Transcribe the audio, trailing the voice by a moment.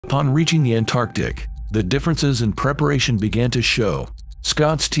Upon reaching the Antarctic, the differences in preparation began to show.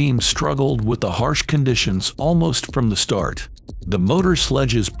 Scott's team struggled with the harsh conditions almost from the start. The motor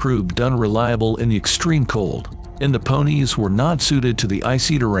sledges proved unreliable in the extreme cold, and the ponies were not suited to the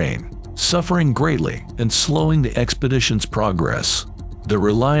icy terrain, suffering greatly and slowing the expedition's progress. The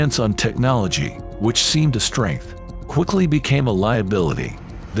reliance on technology, which seemed a strength, quickly became a liability.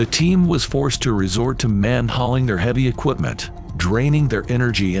 The team was forced to resort to man-hauling their heavy equipment, draining their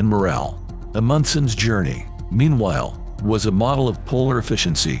energy and morale. Amundsen's journey, meanwhile, was a model of polar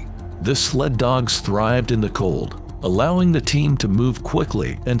efficiency. The sled dogs thrived in the cold, allowing the team to move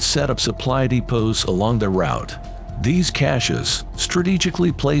quickly and set up supply depots along their route. These caches,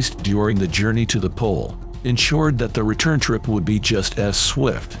 strategically placed during the journey to the pole, ensured that the return trip would be just as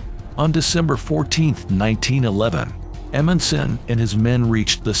swift. On December 14, 1911, Amundsen and his men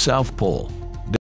reached the South Pole,